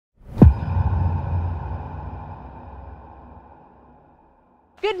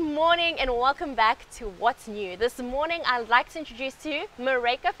Good morning and welcome back to What's New. This morning I'd like to introduce to you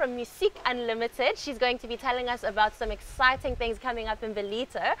Marika from Music Unlimited. She's going to be telling us about some exciting things coming up in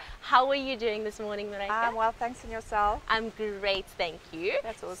Ballito. How are you doing this morning, Marika? Well, thanks, and yourself? I'm great, thank you.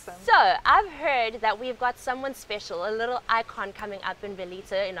 That's awesome. So, I've heard that we've got someone special, a little icon coming up in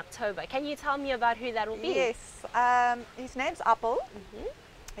Ballito in October. Can you tell me about who that will be? Yes, his name's Appel.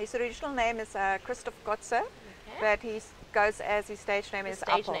 His original name is Christoph Kotze, but he goes as his stage name is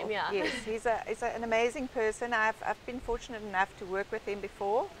Appel. Name, yeah. Yes, he's an amazing person. I've been fortunate enough to work with him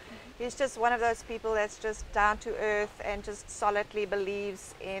before. He's just one of those people that's just down to earth and just solidly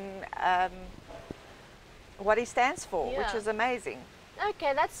believes in what he stands for, which is amazing.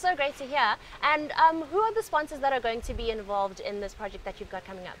 Okay, that's so great to hear. And who are the sponsors that are going to be involved in this project that you've got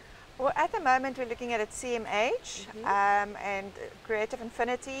coming up? Well, at the moment we're looking at it CMH and Creative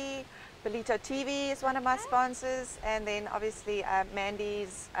Infinity. Ballito TV is one of my sponsors, and then obviously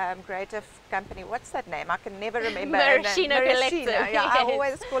Mandy's creative company. What's that name? I can never remember. Maraschino Collective. Yeah, Yes. I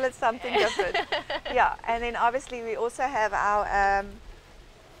always call it something different. Yeah, and then obviously we also have our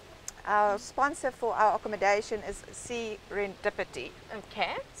sponsor for our accommodation is Serendipity.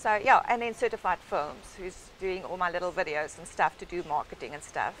 Okay. So yeah, and then Certified Films, who's doing all my little videos and stuff to do marketing and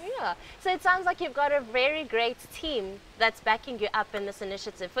stuff. Yeah. So it sounds like you've got a very great team that's backing you up in this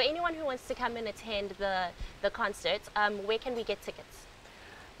initiative. For anyone who wants to come and attend the concert, where can we get tickets?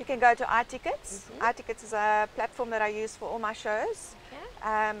 You can go to iTickets. iTickets is a platform that I use for all my shows.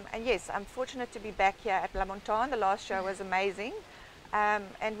 Okay. And yes, I'm fortunate to be back here at La Montagne. The last show was amazing.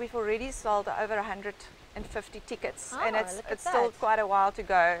 And we've already sold over 150 tickets, and it's still quite a while to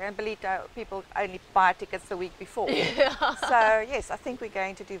go. And Ballito people only buy tickets the week before. So yes, I think we're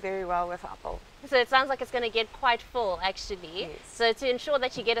going to do very well with Appel. So it sounds like it's going to get quite full, actually. Yes. So to ensure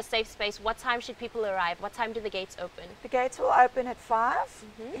that you get a safe space, what time should people arrive? What time do the gates open? The gates will open at 5,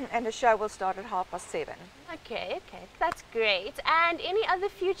 and the show will start at 7:30. Okay, that's great. And any other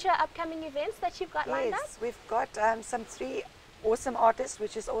future upcoming events that you've got lined up? Yes, we've got some 3 awesome artists,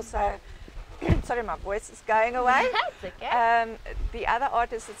 which is also sorry, my voice is going away. That's okay. The other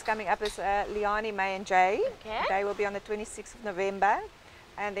artist that's coming up is Liani, May and Jay. Okay. They will be on the 26th of November.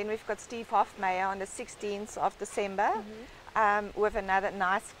 And then we've got Steve Hoffmeyer on the 16th of December with another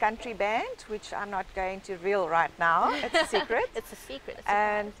nice country band, which I'm not going to reveal right now. It's a secret. It's a secret.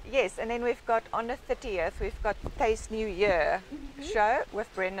 And yes, and then we've got on the 30th, we've got Taste New Year show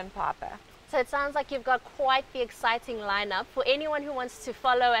with Brendan Piper. So it sounds like you've got quite the exciting lineup. For anyone who wants to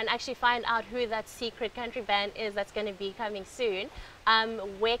follow and actually find out who that secret country band is that's going to be coming soon,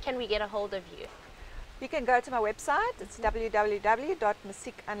 where can we get a hold of you? You can go to my website. It's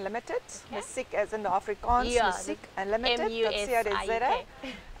www.musicanlimited. Music as in the Afrikaans, Music Unlimited.co.za.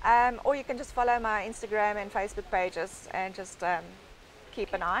 Or you can just follow my Instagram and Facebook pages and just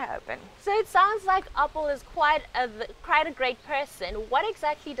keep an eye open. So it sounds like Appel is quite a great person. What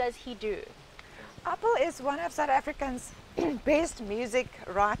exactly does he do? Appel is one of South Africa's best music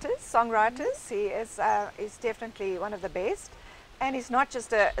writers, songwriters. He is definitely one of the best. And he's not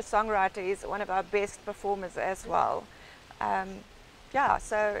just a songwriter, he's one of our best performers as well. Yeah,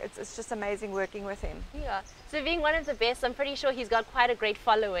 so it's just amazing working with him. Yeah, so being one of the best, I'm pretty sure he's got quite a great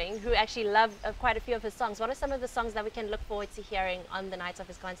following who actually love quite a few of his songs. What are some of the songs that we can look forward to hearing on the night of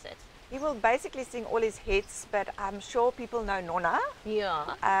his concert? He will basically sing all his hits, but I'm sure people know Nonna.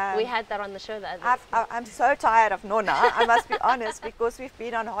 Yeah, we had that on the show the other day. I'm so tired of Nonna, I must be honest, because we've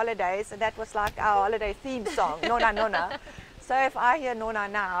been on holidays and that was like our holiday theme song, Nonna Nonna. So if I hear Nonna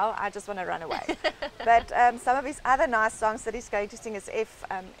now, I just want to run away. But some of his other nice songs that he's going to sing is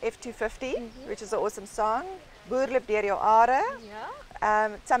F250, which is an awesome song. Boerloop deur jou are.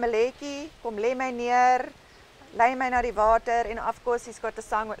 Tsameletjie, Kom lê my neer, Lei my na die water. And of course he's got the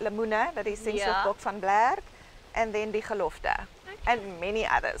song with Lemoene that he sings with Bok van Blerk. And then Die Gelofte. And many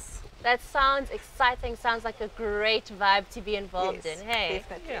others. That sounds exciting, sounds like a great vibe to be involved in. Hey,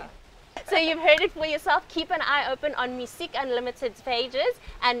 definitely. Yeah. So you've heard it for yourself. Keep an eye open on Music Unlimited's pages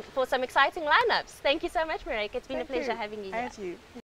and for some exciting lineups. Thank you so much, Marika. It's been a pleasure having you here. And you.